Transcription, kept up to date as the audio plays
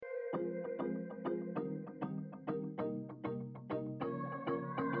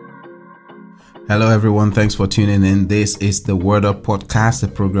Hello everyone, thanks for tuning in. This is the Word Up Podcast, a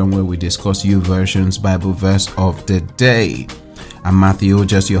program where we discuss YouVersion's Bible verse of the day. I'm Matthew,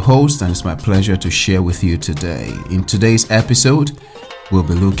 just your host, and it's my pleasure to share with you today. In today's episode, we'll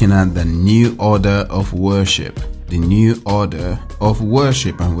be looking at the new order of worship. The new order of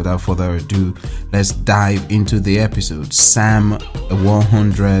worship. And without further ado, let's dive into the episode. Psalm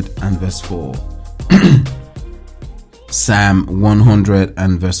 100 and verse 4. Psalm 100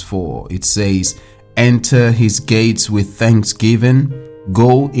 and verse 4. It says, "Enter his gates with thanksgiving,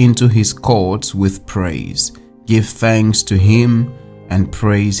 go into his courts with praise. Give thanks to him and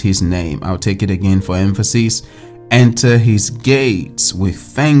praise his name." I'll take it again for emphasis. Enter his gates with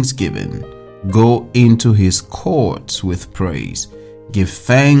thanksgiving, go into his courts with praise. Give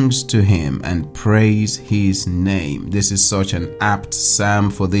thanks to him and praise his name. This is such an apt psalm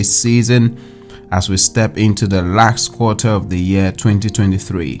for this season. As we step into the last quarter of the year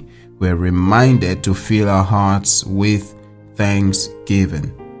 2023, we're reminded to fill our hearts with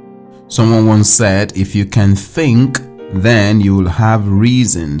thanksgiving. Someone once said, if you can think, then you will have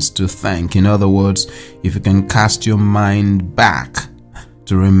reasons to thank. In other words, if you can cast your mind back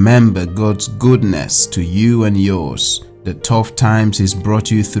to remember God's goodness to you and yours, the tough times He's brought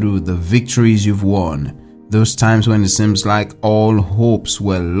you through, the victories you've won, those times when it seems like all hopes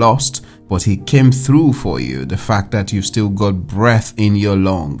were lost, but He came through for you. The fact that you've still got breath in your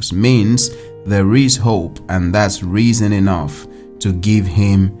lungs means there is hope, and that's reason enough to give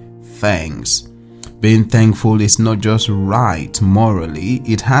Him thanks. Being thankful is not just right morally,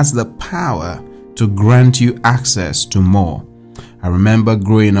 it has the power to grant you access to more. I remember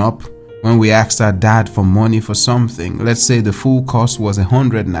growing up, when we asked our dad for money for something, let's say the full cost was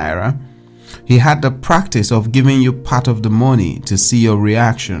 100 naira, he had the practice of giving you part of the money to see your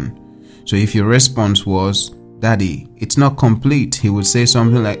reaction. So if your response was, "Daddy, it's not complete," he would say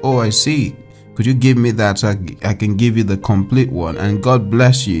something like, "Oh, I see. Could you give me that so I can give you the complete one? And God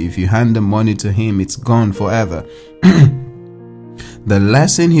bless you. If you hand the money to him, it's gone forever." The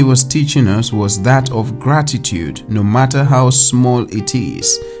lesson he was teaching us was that of gratitude. No matter how small it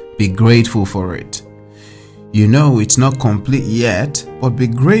is, be grateful for it. You know it's not complete yet, but be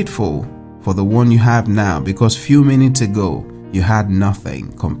grateful for the one you have now, because few minutes ago, you had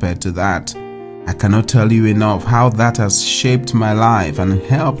nothing compared to that. I cannot tell you enough how that has shaped my life and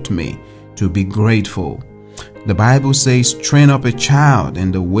helped me to be grateful. The Bible says, "Train up a child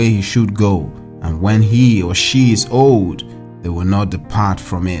in the way he should go, and when he or she is old, they will not depart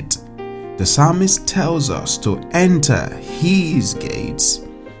from it." The psalmist tells us to enter his gates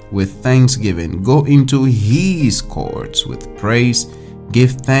with thanksgiving, go into his courts with praise,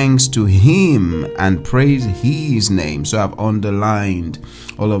 give thanks to him and praise his name. So I've underlined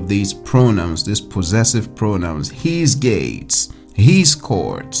all of these pronouns, these possessive pronouns: his gates, his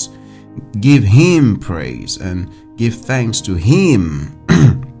courts. Give him praise and give thanks to him.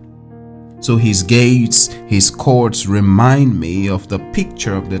 So his gates, his courts remind me of the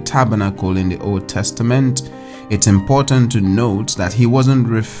picture of the tabernacle in the Old Testament. It's important to note that he wasn't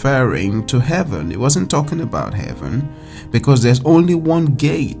referring to heaven. He wasn't talking about heaven, because there's only one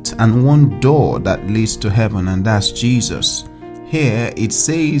gate and one door that leads to heaven, and that's Jesus. Here it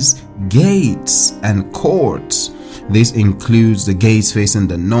says gates and courts. This includes the gates facing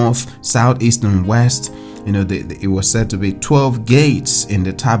the north, south, east, and west. It was said to be 12 gates in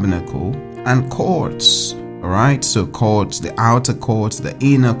the tabernacle and courts. All right, so courts, the outer court, the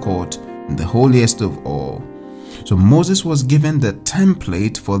inner court, and the holiest of all. So Moses was given the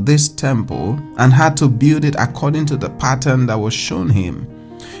template for this temple and had to build it according to the pattern that was shown him.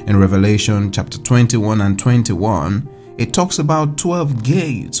 In Revelation chapter 21 and 21, it talks about 12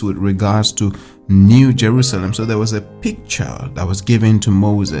 gates with regards to New Jerusalem. So there was a picture that was given to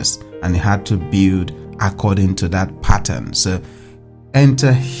Moses, and he had to build according to that pattern. So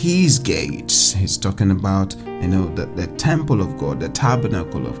enter his gates. He's talking about, the temple of God, the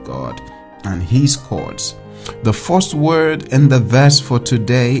tabernacle of God, and his courts. The first word in the verse for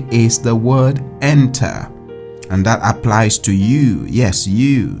today is the word enter, and that applies to you. Yes,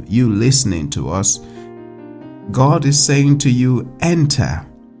 you listening to us. God is saying to you, enter.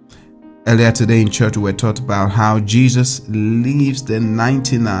 Earlier today in church, we were taught about how Jesus leaves the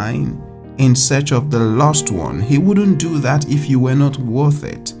 99 in search of the lost one. He wouldn't do that if you were not worth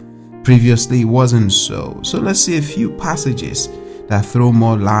it. Previously, it wasn't so. So let's see a few passages that throw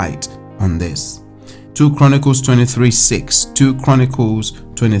more light on this. 2 Chronicles 23:6. 2 Chronicles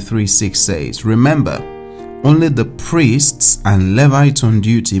 23:6 says, "Remember, only the priests and Levites on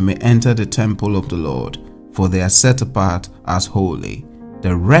duty may enter the temple of the Lord, for they are set apart as holy.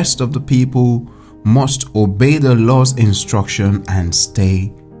 The rest of the people must obey the Lord's instruction and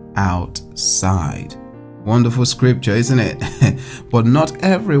stay outside. Wonderful scripture, isn't it? But not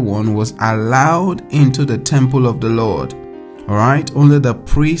everyone was allowed into the temple of the Lord. All right, only the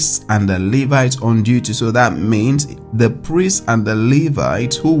priests and the Levites on duty. So that means the priests and the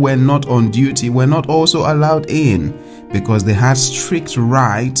Levites who were not on duty were not also allowed in, because they had strict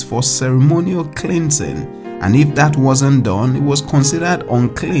rites for ceremonial cleansing. And if that wasn't done, it was considered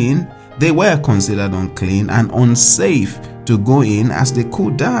unclean. They were considered unclean and unsafe to go in, as they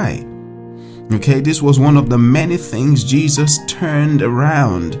could die. Okay, this was one of the many things Jesus turned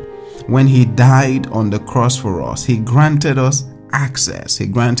around when he died on the cross for us. He granted us access.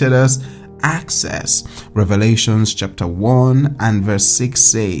 Revelations chapter 1 and verse 6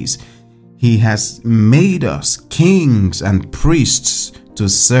 says, He has made us kings and priests to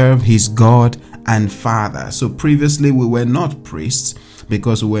serve his God and Father. So previously we were not priests,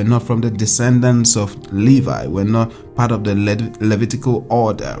 because we were not from the descendants of Levi. We're not part of the Levitical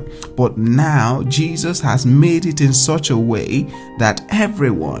order. But now Jesus has made it in such a way that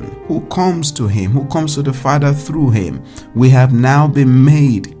everyone who comes to him, who comes to the Father through him, we have now been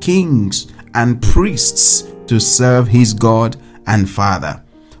made kings and priests to serve his God and Father.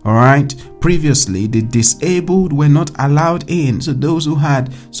 All right. Previously, the disabled were not allowed in. So those who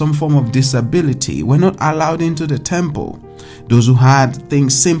had some form of disability were not allowed into the temple. Those who had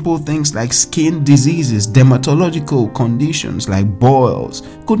simple things like skin diseases, dermatological conditions like boils,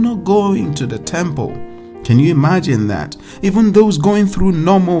 could not go into the temple. Can you imagine that? Even those going through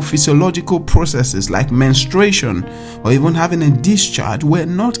normal physiological processes like menstruation or even having a discharge were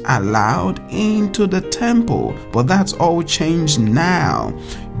not allowed into the temple. But that's all changed now.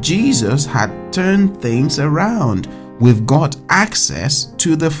 Jesus had turned things around. We've got access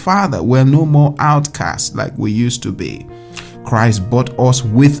to the Father. We're no more outcasts like we used to be. Christ bought us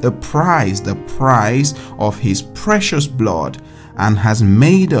with a price, the price of his precious blood, and has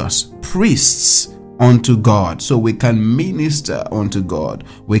made us priests unto God, so we can minister unto God.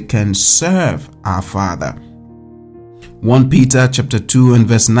 We can serve our Father. 1 Peter chapter 2 and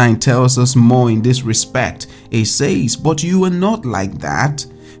verse 9 tells us more in this respect. It says, But you are not like that,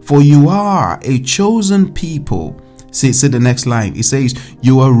 for you are a chosen people. See the next line. It says,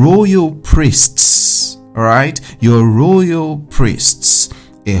 you are royal priests. All right, you're royal priests,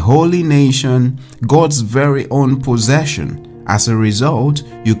 a holy nation, God's very own possession. As a result,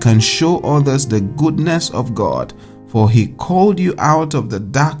 you can show others the goodness of God, for he called you out of the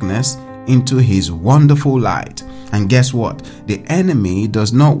darkness into his wonderful light. And guess what? The enemy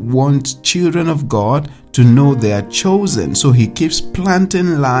does not want children of God to know they are chosen, so he keeps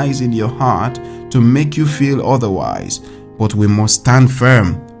planting lies in your heart to make you feel otherwise. But we must stand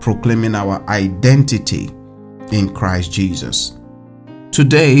firm, proclaiming our identity in Christ Jesus.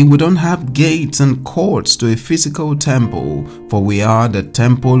 Today, we don't have gates and courts to a physical temple, for we are the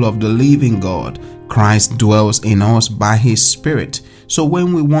temple of the living God. Christ dwells in us by his Spirit. So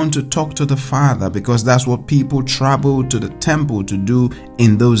when we want to talk to the Father, because that's what people traveled to the temple to do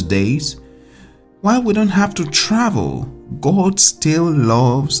in those days, while we don't have to travel, God still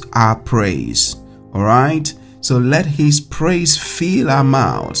loves our praise. All right? So let his praise fill our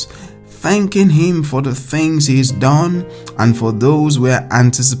mouths, thanking him for the things he's done and for those we're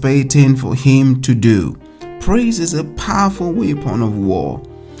anticipating for him to do. Praise is a powerful weapon of war.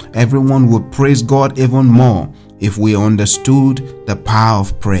 Everyone would praise God even more if we understood the power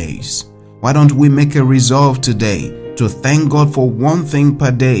of praise. Why don't we make a resolve today to thank God for one thing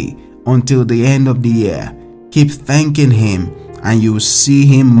per day until the end of the year? Keep thanking him and you'll see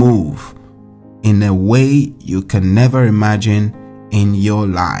him move in a way you can never imagine in your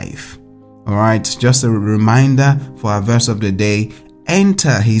life. All right, just a reminder for our verse of the day.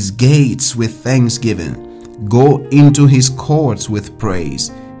 Enter his gates with thanksgiving. Go into his courts with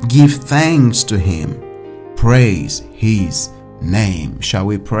praise. Give thanks to him. Praise his name. Shall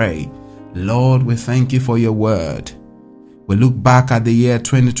we pray? Lord, we thank you for your word. We look back at the year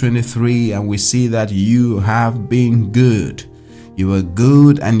 2023 and we see that you have been good. You are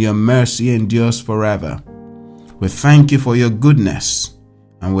good and your mercy endures forever. We thank you for your goodness.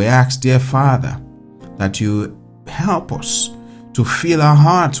 And we ask, dear Father, that you help us to fill our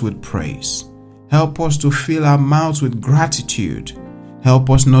hearts with praise. Help us to fill our mouths with gratitude. Help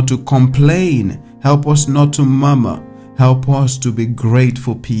us not to complain. Help us not to murmur. Help us to be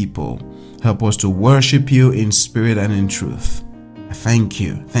grateful people. Help us to worship you in spirit and in truth. I thank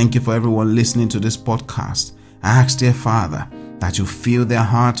you. Thank you for everyone listening to this podcast. I ask, dear Father, that you fill their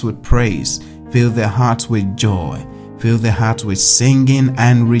hearts with praise, fill their hearts with joy, fill their hearts with singing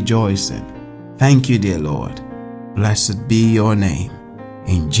and rejoicing. Thank you, dear Lord. Blessed be your name.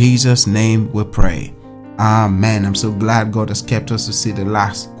 In Jesus' name we pray. Amen. I'm so glad God has kept us to see the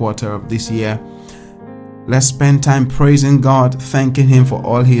last quarter of this year. Let's spend time praising God, thanking Him for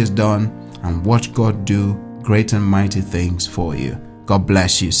all He has done, and watch God do great and mighty things for you. God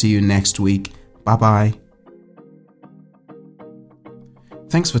bless you. See you next week. Bye-bye.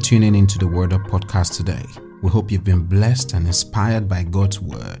 Thanks for tuning into the Word Up podcast today. We hope you've been blessed and inspired by God's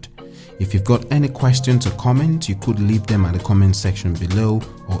Word. If you've got any questions or comments, you could leave them at the comment section below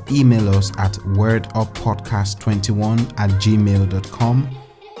or email us at worduppodcast21@gmail.com.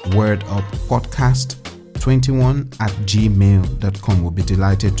 worduppodcast21@gmail.com. We'll be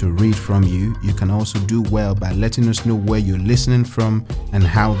delighted to read from you. You can also do well by letting us know where you're listening from and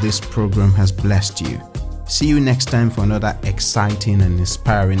how this program has blessed you. See you next time for another exciting and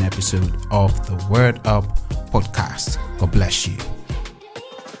inspiring episode of the Word Up podcast. God bless you.